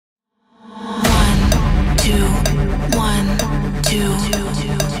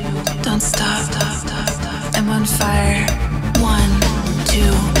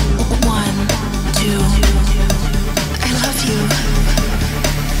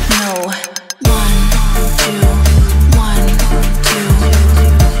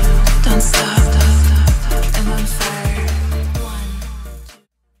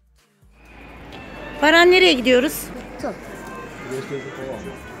Nereye gidiyoruz? Tut.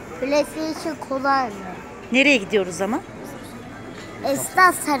 PlayStation kolay mı? Nereye gidiyoruz ama?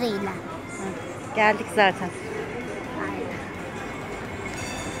 Esnaf Sarayı'yla. Geldik zaten.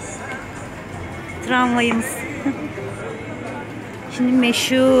 Tramvayımız. Şimdi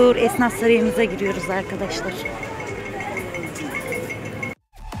meşhur Esnaf Sarayı'mıza giriyoruz arkadaşlar.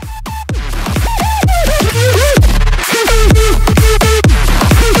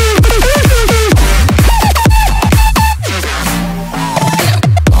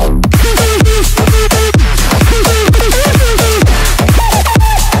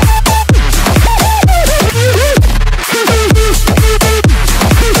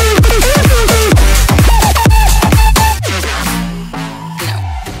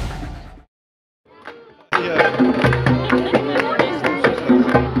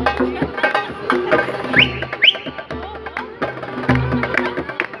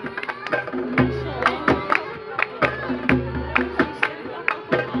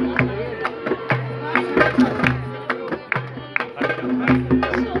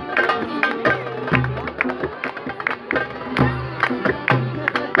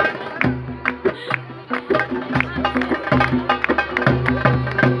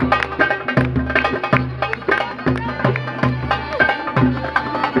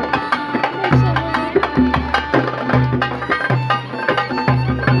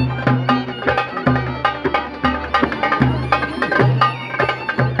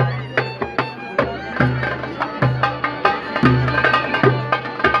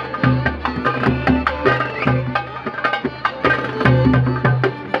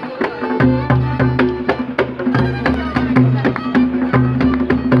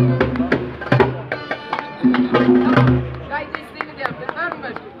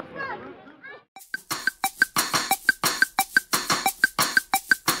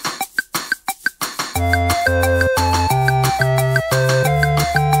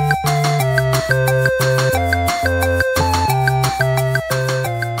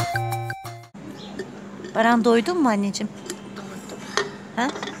 Baran doydun mu anneciğim? Doydum. Ha?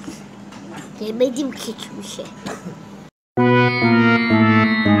 Yemedim ki hiçbir şey.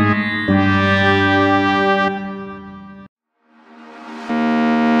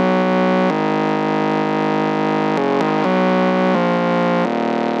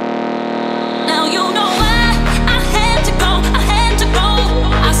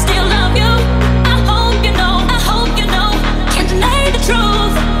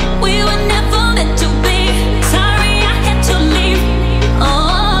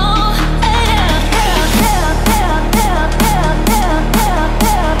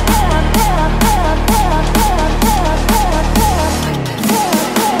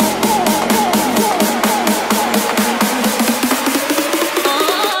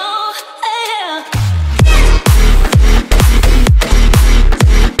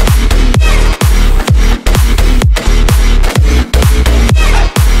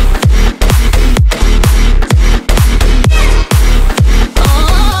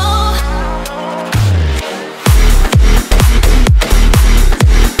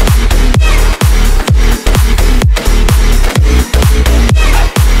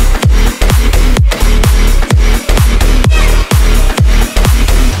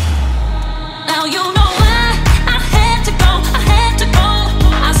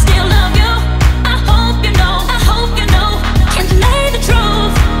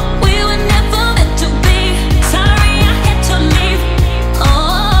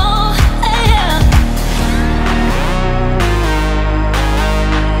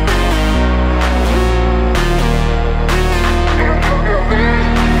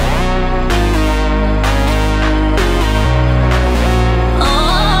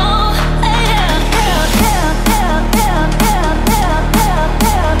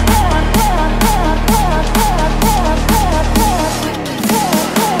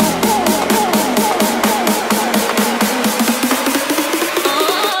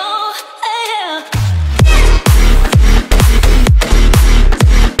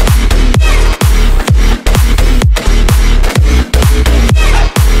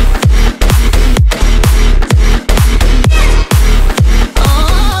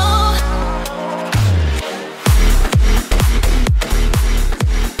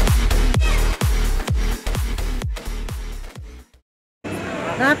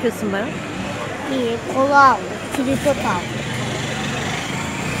 Ne yapıyorsun Baran? İyi, kola aldık, tripod aldık.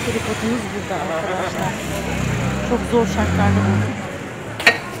 Tripodumuz burada arkadaşlar. Çok zor şartlarda bulduk.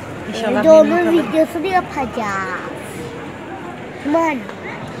 İnşallah Evde onun videosunu yapacağız. Tamam.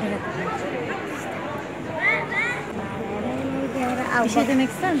 Evet. Bir şey demek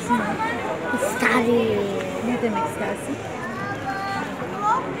ister misin bana? İsterim. Ne demek istersin?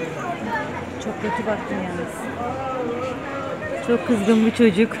 Çok kötü baktın yalnız. Çok kızgın bir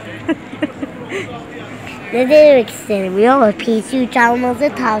çocuk. Ne demek isterim biliyor musun? PC3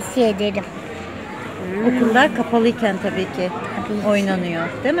 almanızı tavsiye ederim. Okullar kapalıyken tabii ki Tabii. oynanıyor,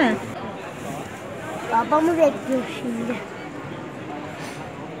 değil mi? Babamı bekliyor şimdi.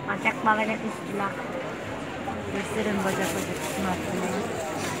 Bacak bacak üstüne. Gösterin bacak üstüne attığını.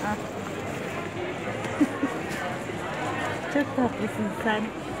 Çok tatlısın sen.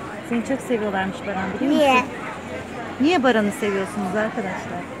 Seni çok seviyorlarmış Baran, biliyor musun? Niye? Niye Baran'ı seviyorsunuz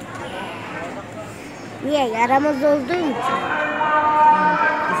arkadaşlar? Niye? Yaramaz olduğu için.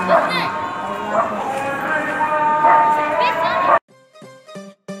 Bizim için.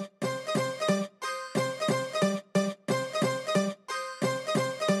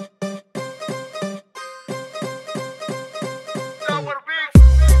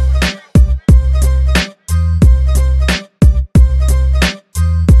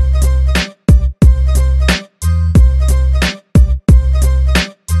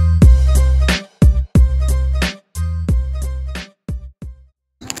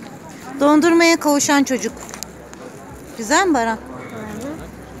 Dondurmaya kavuşan çocuk. Güzel mi Baran?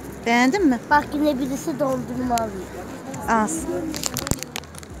 Beğendin mi? Bak yine birisi dondurma alıyor. Az.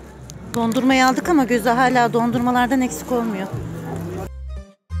 Dondurmayı aldık ama gözü hala dondurmalardan eksik olmuyor.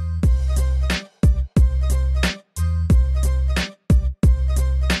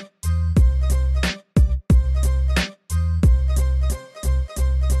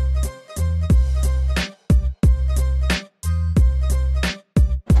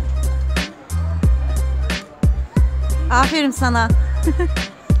 Aferin sana.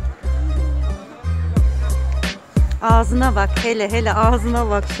 Ağzına bak, hele ağzına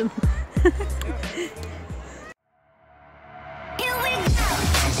bak şunu.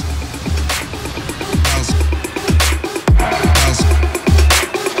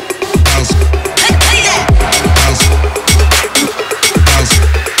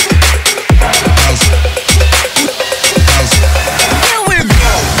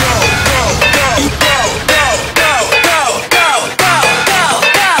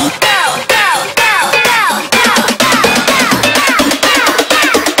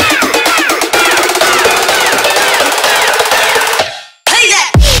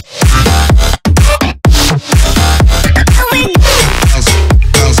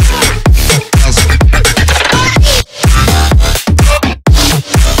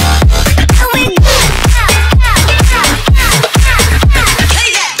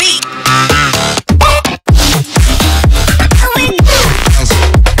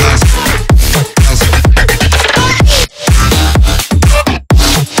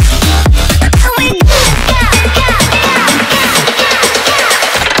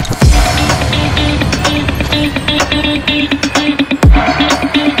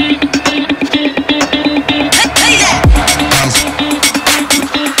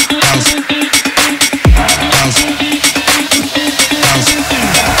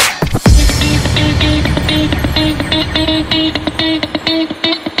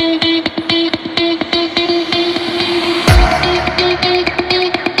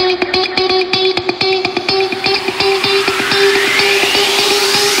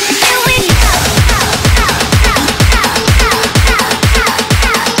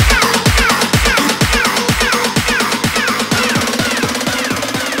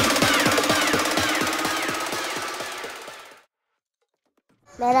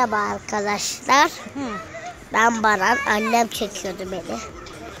 Merhaba arkadaşlar. Ben Baran. Annem çekiyordu beni.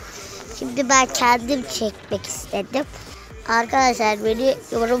 Şimdi ben kendim çekmek istedim. Arkadaşlar beni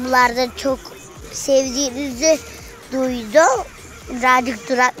yorumlarda çok sevdiğinizi duydum. Birazcık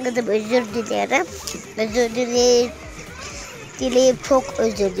durakladım. Özür dilerim. Çok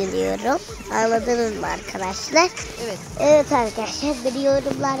özür diliyorum. Anladınız mı arkadaşlar? Evet. Evet arkadaşlar, beni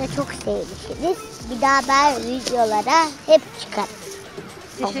yorumlarda çok sevmişsiniz. Bir daha ben videolara hep çıkarım.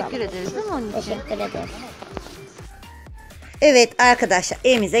 Teşekkür ederiz değil mi onun için? Teşekkür ederim. Evet arkadaşlar,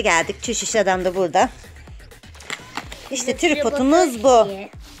 evimize geldik. Çiş adam da burada. İşte tripodumuz bu.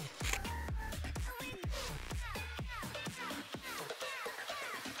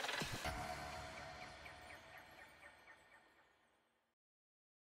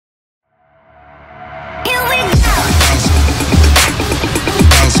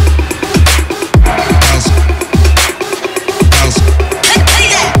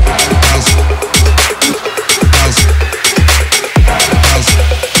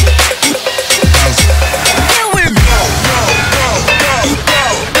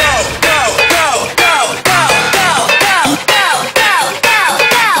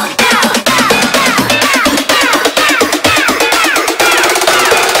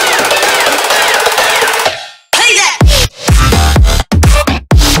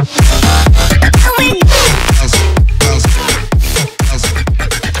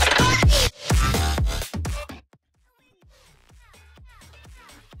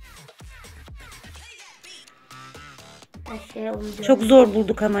 Çok zor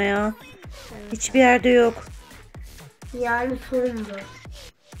bulduk ama ya. Hiçbir yerde yok. Yani sorun bu.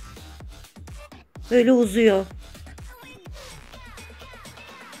 Böyle uzuyor.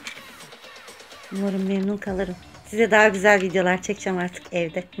 Umarım memnun kalırım. Size daha güzel videolar çekeceğim artık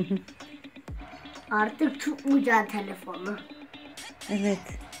evde. Artık tutmayacağım telefonu. Evet.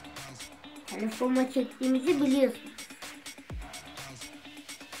 Telefonla çektiğimizi biliyorsun.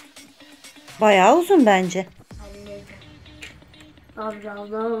 Bayağı uzun bence.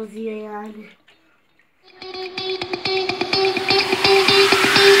 Biraz daha uzuyor yani.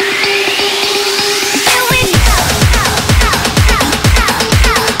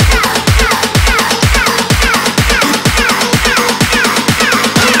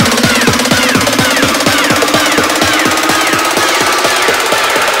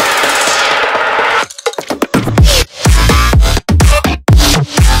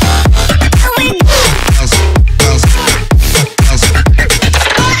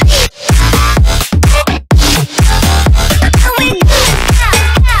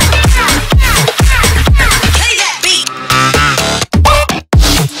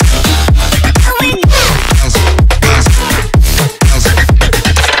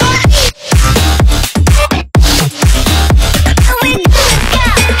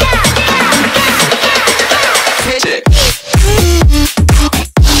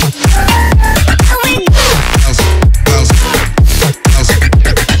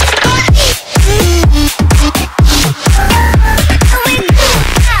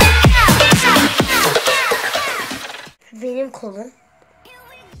 Benim kolum.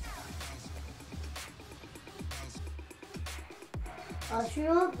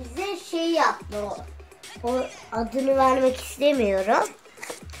 Aslında bize şey yaptı o. O adını vermek istemiyorum.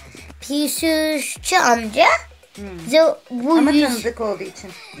 Piyüşçü amca. Bize bu Ama tanıdık olduğu için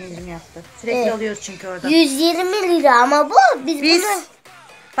indirim yaptı. Sürekli alıyoruz çünkü orada. 120 lira ama bu. Biz bunu...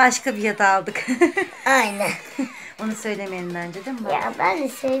 başka bir yada aldık. Aynen. Onu söylemeyelim bence değil mi? Ya ben de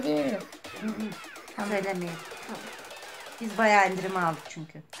söylüyorum. Söylemeyelim. Tamam. Biz bayağı indirim aldık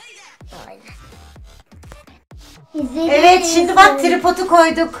çünkü. Aynen. Evet, şimdi bak tripodu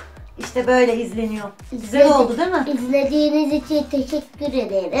koyduk. İşte böyle izleniyor. Güzel oldu değil mi? İzlediğiniz için teşekkür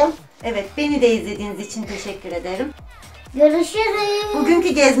ederim. Evet, beni de izlediğiniz için teşekkür ederim. Görüşürüz. Bugünkü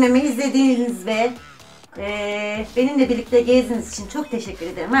gezmemi izlediğiniz ve benimle birlikte gezdiğiniz için çok teşekkür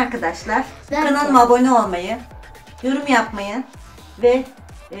ederim arkadaşlar. Kanalıma abone olmayı, yorum yapmayı ve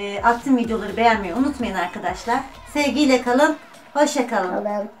attığım videoları beğenmeyi unutmayın arkadaşlar. Sevgiyle kalın, hoşça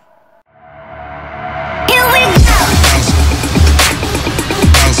kalın.